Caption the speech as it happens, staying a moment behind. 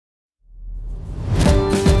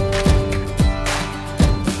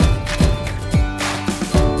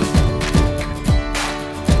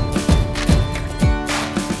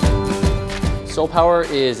SolePower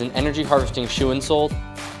is an energy harvesting shoe insole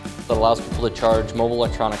that allows people to charge mobile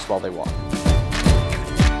electronics while they walk.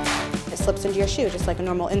 It slips into your shoe just like a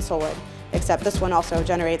normal insole would, except this one also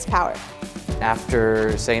generates power.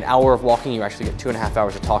 After, say, an hour of walking, you actually get 2.5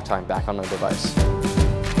 hours of talk time back on the device.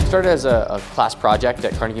 It started as a class project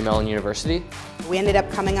at Carnegie Mellon University. We ended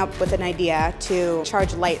up coming up with an idea to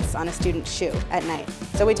charge lights on a student's shoe at night.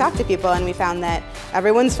 So we talked to people and we found that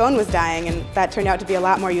everyone's phone was dying, and that turned out to be a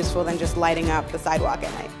lot more useful than just lighting up the sidewalk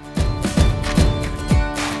at night.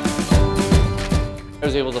 I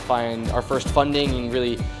was able to find our first funding and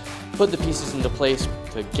really put the pieces into place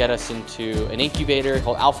to get us into an incubator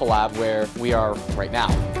called Alpha Lab, where we are right now.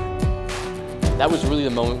 That was really the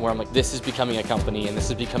moment where I'm like, this is becoming a company, and this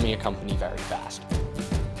is becoming a company very fast.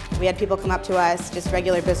 We had people come up to us, just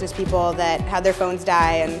regular business people that had their phones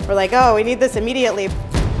die, and were like, oh, we need this immediately.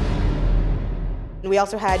 And we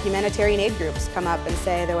also had humanitarian aid groups come up and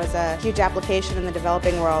say there was a huge application in the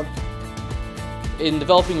developing world. In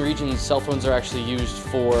developing regions, cell phones are actually used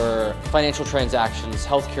for financial transactions,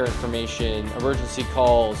 healthcare information, emergency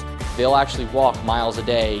calls. They'll actually walk miles a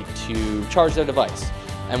day to charge their device.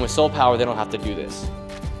 And with SolePower, they don't have to do this.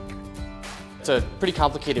 It's a pretty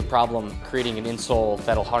complicated problem, creating an insole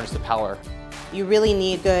that'll harness the power. You really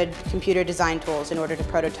need good computer design tools in order to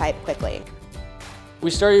prototype quickly.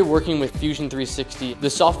 We started working with Fusion 360.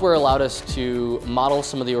 The software allowed us to model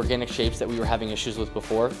some of the organic shapes that we were having issues with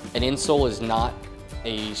before. An insole is not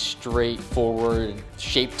a straightforward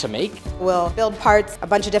shape to make. We'll build parts, a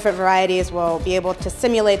bunch of different varieties. We'll be able to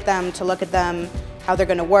simulate them, to look at them, how they're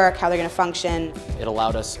going to work, how they're going to function. It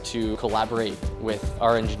allowed us to collaborate with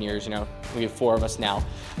our engineers, we have 4 of us now,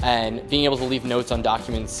 and being able to leave notes on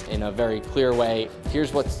documents in a very clear way.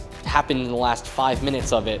 Here's what's happened in the last 5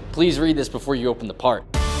 minutes of it. Please read this before you open the part.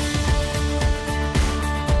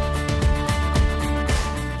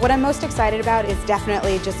 What I'm most excited about is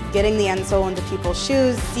definitely just getting the insole into people's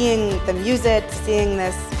shoes, seeing them use it, seeing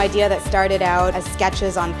this idea that started out as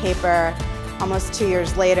sketches on paper, almost 2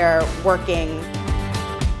 years later, working.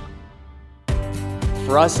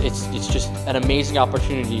 For us, it's just an amazing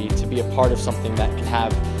opportunity to be a part of something that can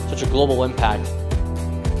have such a global impact,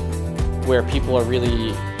 where people are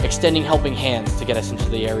really extending helping hands to get us into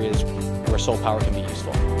the areas where SolePower can be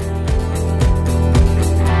useful.